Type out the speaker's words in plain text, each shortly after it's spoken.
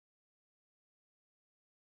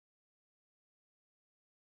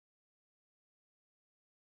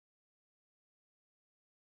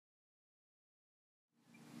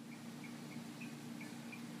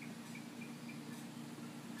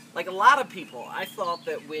like a lot of people, I thought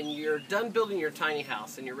that when you're done building your tiny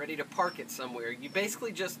house and you're ready to park it somewhere, you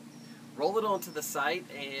basically just roll it onto the site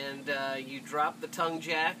and you drop the tongue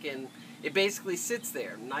jack and it basically sits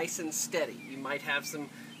there nice and steady. You might have some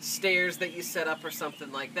stairs that you set up or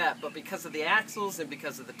something like that, but because of the axles and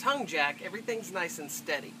because of the tongue jack, everything's nice and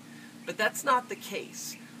steady. But that's not the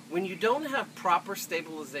case. When you don't have proper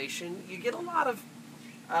stabilization, you get a lot of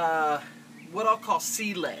what I'll call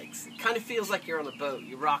sea legs. It kind of feels like you're on a boat.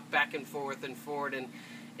 You rock back and forth and forward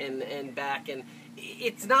and back, and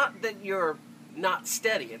it's not that you're not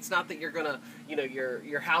steady. It's not that you're gonna,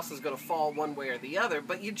 your house is gonna fall one way or the other,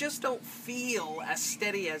 but you just don't feel as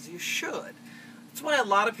steady as you should. That's why a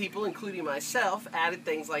lot of people, including myself, added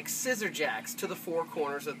things like scissor jacks to the four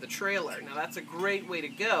corners of the trailer. Now that's a great way to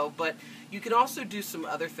go, but you can also do some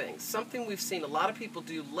other things. Something we've seen a lot of people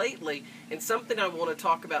do lately, and something I want to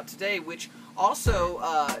talk about today, which also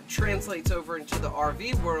translates over into the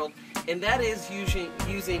RV world, and that is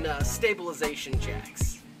using stabilization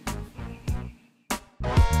jacks.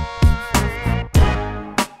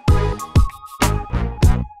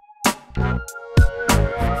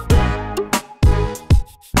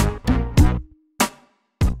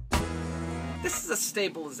 This is a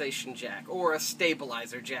stabilization jack, or a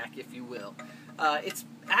stabilizer jack, if you will. It's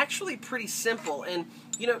actually pretty simple, and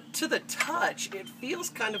to the touch, it feels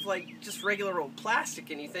kind of like just regular old plastic,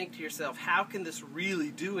 and you think to yourself, how can this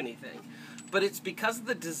really do anything? But it's because of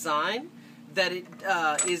the design that it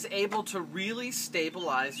is able to really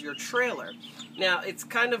stabilize your trailer. Now, it's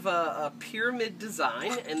kind of a pyramid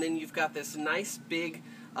design, and then you've got this nice big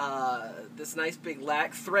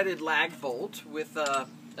threaded lag bolt with a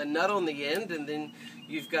nut on the end, and then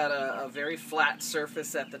you've got a very flat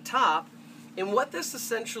surface at the top. And what this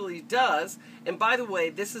essentially does, and by the way,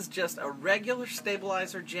 this is just a regular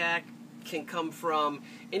stabilizer jack, can come from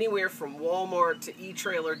anywhere from Walmart to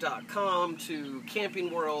eTrailer.com to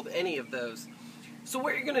Camping World, any of those. So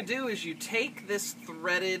what you're going to do is you take this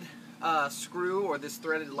threaded screw or this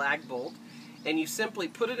threaded lag bolt, and you simply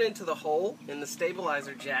put it into the hole in the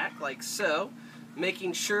stabilizer jack like so,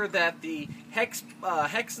 making sure that the hex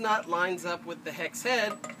nut lines up with the hex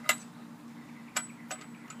head,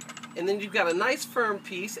 and then you've got a nice firm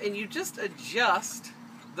piece, and you just adjust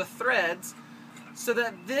the threads so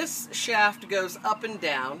that this shaft goes up and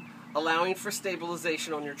down, allowing for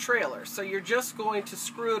stabilization on your trailer. So you're just going to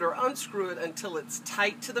screw it or unscrew it until it's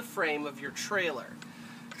tight to the frame of your trailer.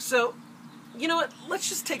 So, you know what, let's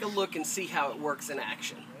just take a look and see how it works in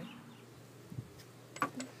action.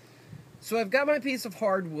 So I've got my piece of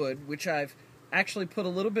hardwood, which I've actually put a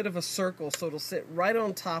little bit of a circle so it'll sit right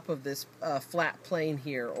on top of this flat plane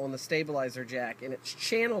here on the stabilizer jack, and it's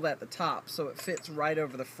channeled at the top so it fits right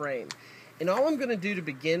over the frame. And all I'm going to do to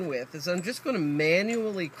begin with is I'm just going to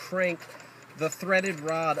manually crank the threaded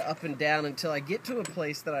rod up and down until I get to a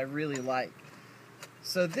place that I really like.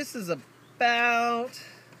 So this is about, as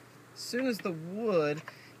soon as the wood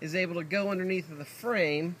is able to go underneath of the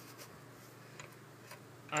frame,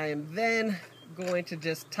 I am then going to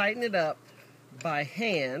just tighten it up by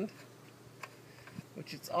hand,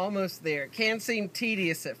 which it's almost there. It can seem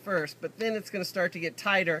tedious at first, but then it's going to start to get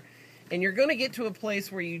tighter, and you're going to get to a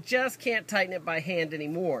place where you just can't tighten it by hand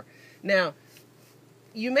anymore. Now,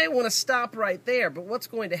 you may want to stop right there, but what's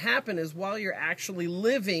going to happen is while you're actually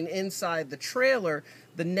living inside the trailer,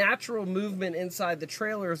 the natural movement inside the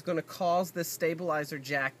trailer is going to cause this stabilizer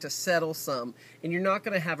jack to settle some, and you're not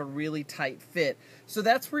going to have a really tight fit. So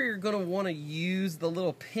that's where you're going to want to use the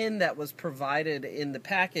little pin that was provided in the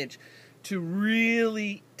package to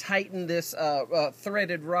really tighten this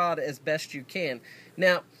threaded rod as best you can.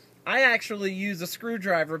 Now, I actually use a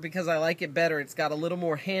screwdriver because I like it better. It's got a little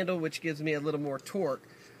more handle, which gives me a little more torque.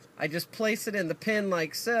 I just place it in the pin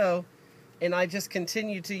like so, and I just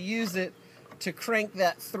continue to use it to crank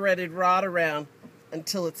that threaded rod around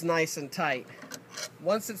until it's nice and tight.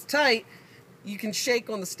 Once it's tight, you can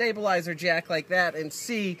shake on the stabilizer jack like that and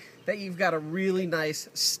see that you've got a really nice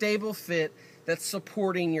stable fit that's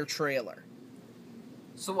supporting your trailer.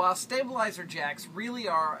 So while stabilizer jacks really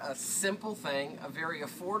are a simple thing, a very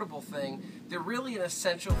affordable thing, they're really an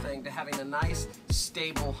essential thing to having a nice,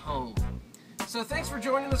 stable home. So thanks for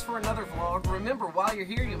joining us for another vlog. Remember, while you're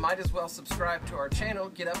here, you might as well subscribe to our channel,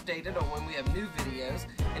 get updated on when we have new videos.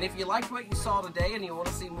 And if you liked what you saw today and you want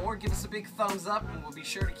to see more, give us a big thumbs up, and we'll be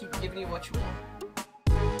sure to keep giving you what you want.